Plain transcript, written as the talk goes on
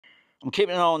I'm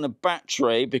keeping an eye on the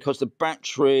battery because the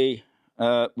battery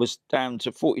was down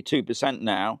to 42%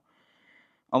 now.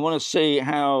 I want to see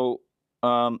how,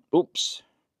 oops.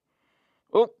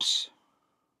 Oh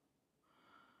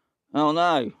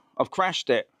no, I've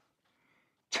crashed it.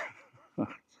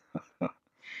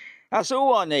 That's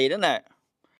all I need, isn't it?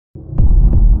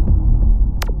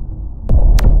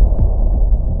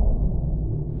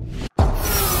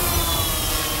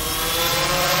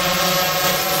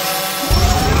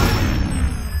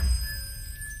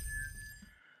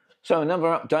 So another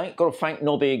update, got to thank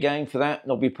Nobby again for that.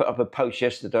 Nobby put up a post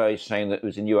yesterday saying that there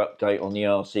was a new update on the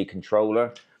RC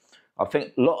controller. I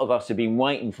think a lot of us have been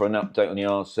waiting for an update on the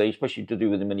RC, especially to do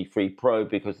with the Mini 3 Pro,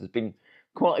 because there's been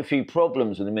quite a few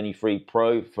problems with the Mini 3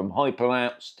 Pro, from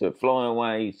hyperlapse to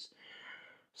flyaways.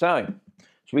 So,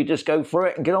 should we just go through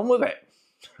it and get on with it?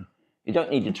 You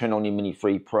don't need to turn on your Mini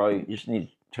 3 Pro, you just need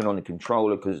to turn on the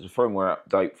controller because it's a firmware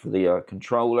update for the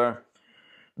controller.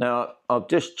 Now, I've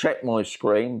just checked my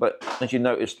screen, but as you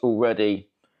noticed already,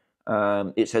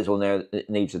 it says on there it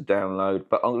needs a download.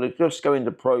 But I'm going to just go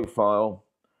into Profile,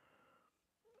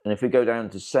 and if we go down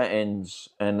to Settings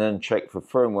and then check for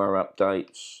firmware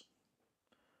updates,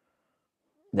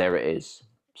 there it is.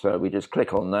 So we just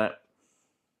click on that.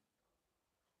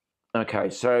 Okay,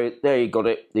 so there you got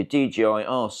it, the DJI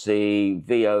RC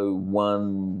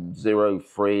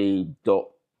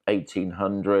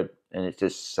V01.03.1800. And it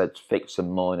just says fix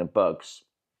some minor bugs.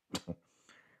 I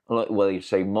like the way you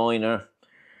say minor.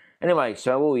 Anyway,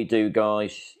 so all you do,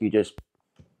 guys, you just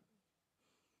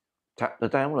tap the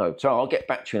download. So I'll get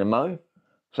back to you in a mo.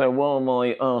 So while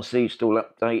my RC is still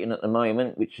updating at the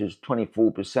moment, which is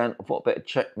 24%, I thought I'd better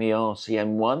check my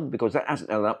RCM1 because that hasn't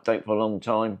had an update for a long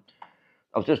time.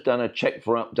 I've just done a check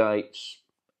for updates.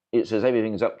 It says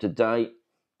everything's up to date.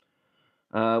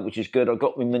 Which is good. I've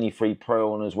got my Mini 3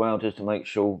 Pro on as well, just to make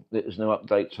sure that there's no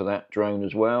updates for that drone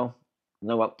as well.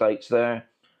 No updates there.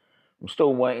 I'm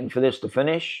still waiting for this to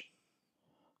finish.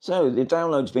 So the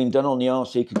download's been done on the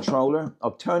RC controller.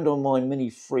 I've turned on my Mini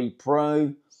 3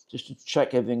 Pro just to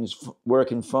check everything's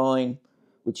working fine,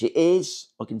 which it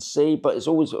is, I can see, but it's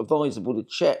always advisable to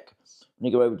check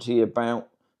when you go over to your About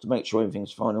to make sure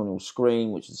everything's fine on your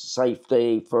screen, which is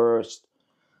safety first.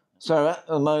 So at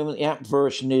the moment, the app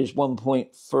version is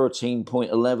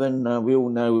 1.13.11. We all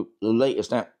know the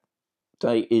latest app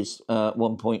date is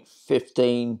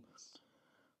 1.15.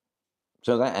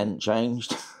 So that hasn't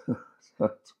changed.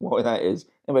 That's why that is.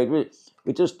 Anyway,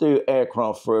 we just do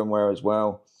aircraft firmware as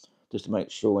well, just to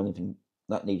make sure anything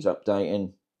that needs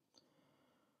updating.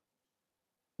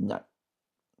 No.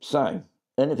 So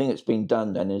anything that's been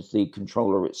done then is the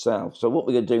controller itself. So what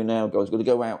we're going to do now, guys, we're going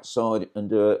to go outside and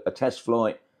do a test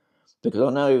flight. Because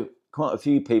I know quite a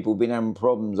few people have been having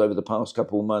problems over the past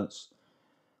couple of months.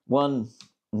 One,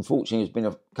 unfortunately, has been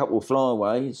a couple of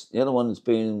flyaways. The other one there's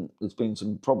been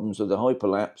some problems with the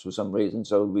hyperlapse for some reason,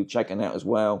 so we'll be checking out as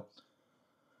well.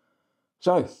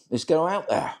 So let's go out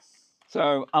there.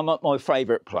 So I'm at my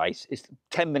favourite place. It's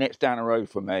 10 minutes down the road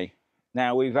from me.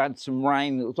 Now we've had some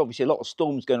rain. There's obviously a lot of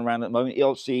storms going around at the moment.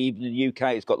 Obviously, even in the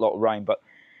UK, it's got a lot of rain, but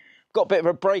got a bit of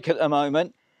a break at the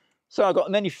moment. So I've got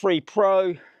a Mini 3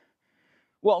 Pro.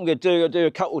 What I'm going to do, I'll do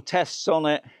a couple of tests on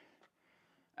it,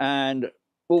 and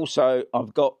also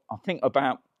I've got, I think,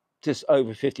 about just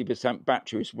over 50%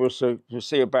 battery. So we'll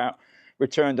see about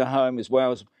return to home as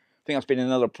well. I think that's been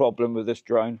another problem with this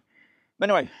drone.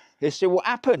 But anyway, let's see what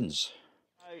happens.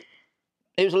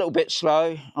 It was a little bit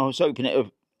slow. I was hoping it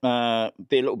would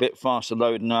be a little bit faster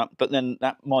loading up, but then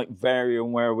that might vary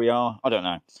on where we are. I don't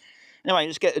know. Anyway,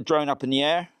 let's get the drone up in the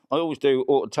air. I always do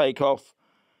auto takeoff.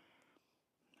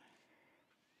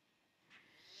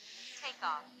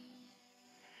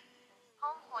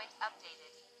 Home point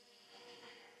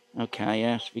updated. Okay,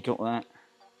 yes, we got that.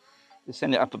 Let's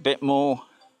send it up a bit more.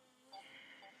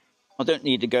 I don't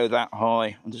need to go that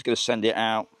high. I'm just going to send it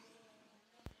out.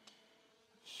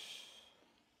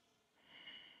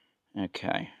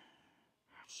 Okay.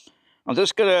 I'm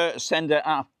just going to send it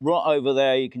up right over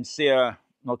there. You can see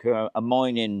like a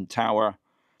mining tower.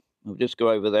 We'll just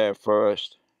go over there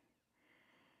first.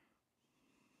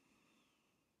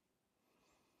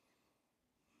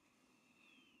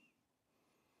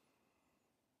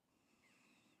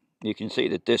 You can see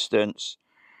the distance.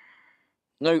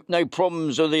 No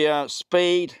problems with the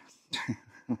speed.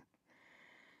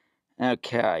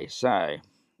 Okay, so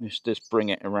let's just bring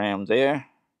it around there.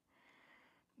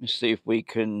 Let's see if we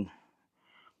can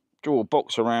draw a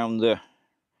box around the.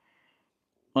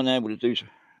 Unable to do so.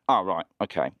 Oh, right.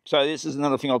 Okay. So this is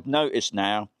another thing I've noticed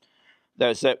now.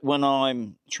 There's that when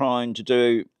I'm trying to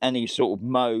do any sort of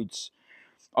modes,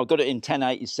 I've got it in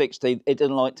 1080/60. It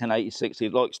doesn't like 1080/60.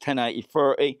 It likes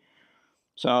 1080/30.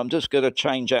 So I'm just going to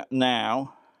change that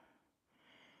now.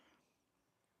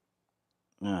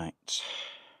 Right.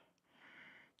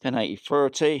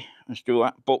 1080/30. Let's do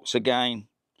that box again.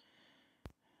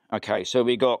 Okay, so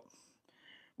we're going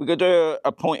to do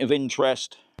a point of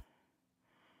interest.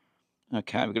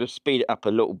 Okay, we're going to speed it up a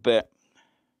little bit.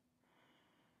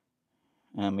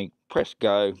 And we press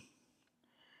go.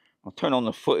 I'll turn on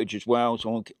the footage as well,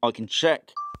 so I can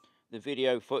check the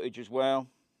video footage as well.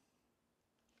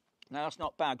 Now that's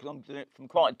not bad, because I'm doing it from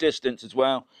quite a distance as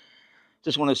well.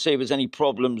 Just want to see if there's any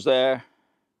problems there.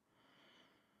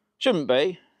 Shouldn't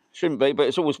be, but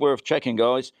it's always worth checking,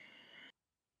 guys.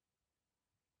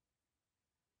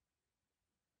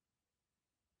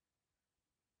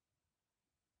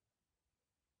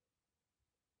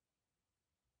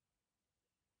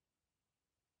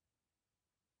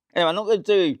 Anyway, I'm not going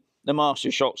to do the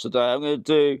master shots today. I'm going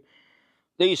to do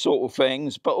these sort of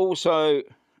things, but also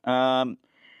I'm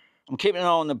keeping an eye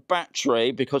on the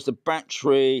battery, because the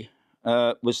battery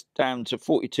was down to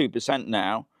 42%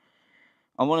 now.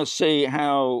 I want to see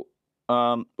how,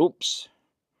 oops.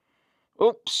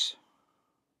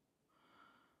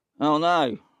 Oh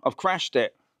no, I've crashed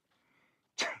it.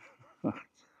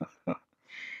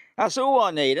 That's all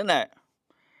I need, isn't it?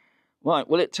 Right,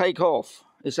 will it take off?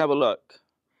 Let's have a look.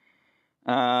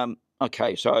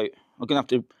 Okay, so I'm going to have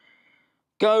to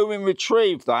go and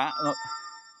retrieve that.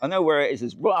 I know where it is.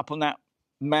 It's right up on that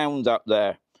mound up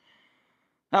there.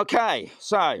 Okay,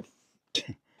 so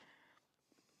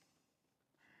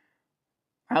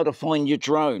how to find your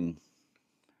drone.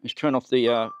 Let's turn off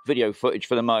the video footage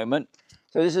for the moment.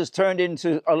 So this has turned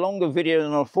into a longer video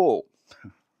than I thought.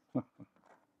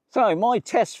 So my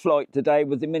test flight today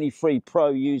with the Mini 3 Pro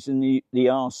using the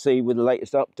RC with the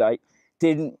latest update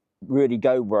didn't really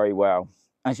go very well.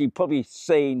 As you've probably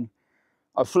seen,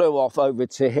 I flew off over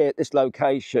to here, this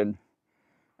location.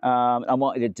 I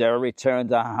wanted to do a return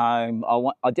to home.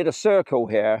 I did a circle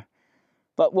here,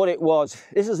 but what it was,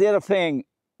 this is the other thing,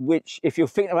 which if you're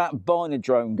thinking about buying a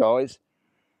drone, guys,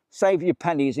 save your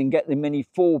pennies and get the Mini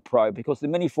 4 Pro, because the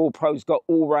Mini 4 Pro's got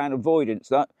all-round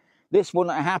avoidance. This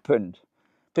wouldn't have happened.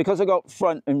 Because I got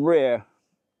front and rear,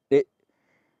 it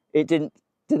didn't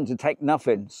detect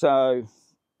nothing. So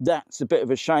that's a bit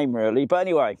of a shame, really. But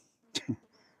anyway,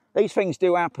 these things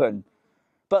do happen.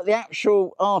 But the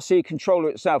actual RC controller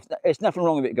itself, there's nothing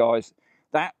wrong with it, guys.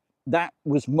 That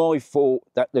was my fault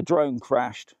that the drone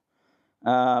crashed.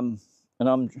 And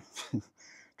I'm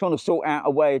trying to sort out a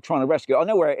way of trying to rescue it. I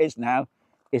know where it is now.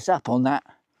 It's up on that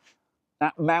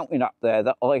mountain up there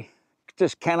that I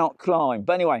just cannot climb.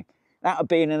 But anyway, that'll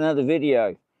be in another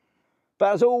video.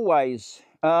 But as always,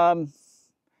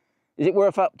 is it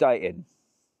worth updating?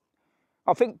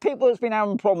 I think people have been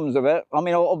having problems with it. I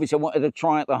mean, obviously I wanted to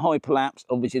try out the hyperlapse.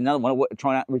 Obviously another one I wanted to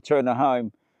try out return to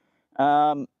home.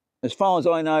 As far as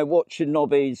I know, watching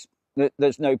Nobbies,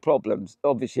 there's no problems.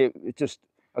 Obviously it's just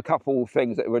a couple of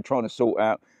things that we're trying to sort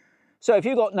out. So if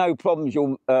you've got no problems,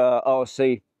 your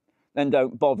RC, then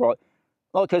don't bother.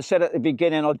 Like I said at the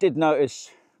beginning, I did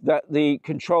notice that the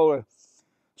controller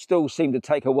still seemed to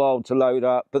take a while to load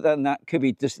up, but then that could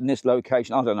be just in this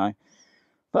location, I don't know.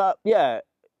 But yeah,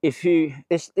 if you,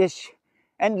 it's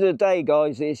end of the day,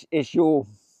 guys, it's your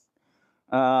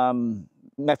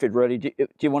method, really. Do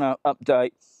you want to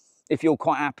update? If you're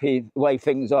quite happy the way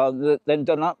things are, then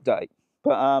don't update.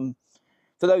 But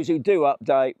for those who do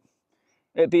update,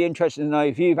 it'd be interesting to know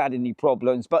if you've had any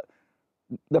problems. But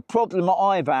the problem that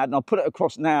I've had, and I'll put it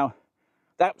across now,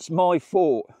 that's my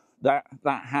fault that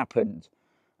happened.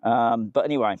 But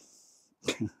anyway,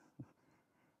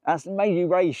 that's made you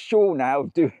very sure now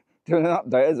of doing an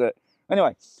update, is it?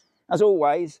 Anyway, as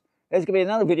always, there's going to be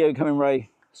another video coming very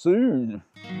soon.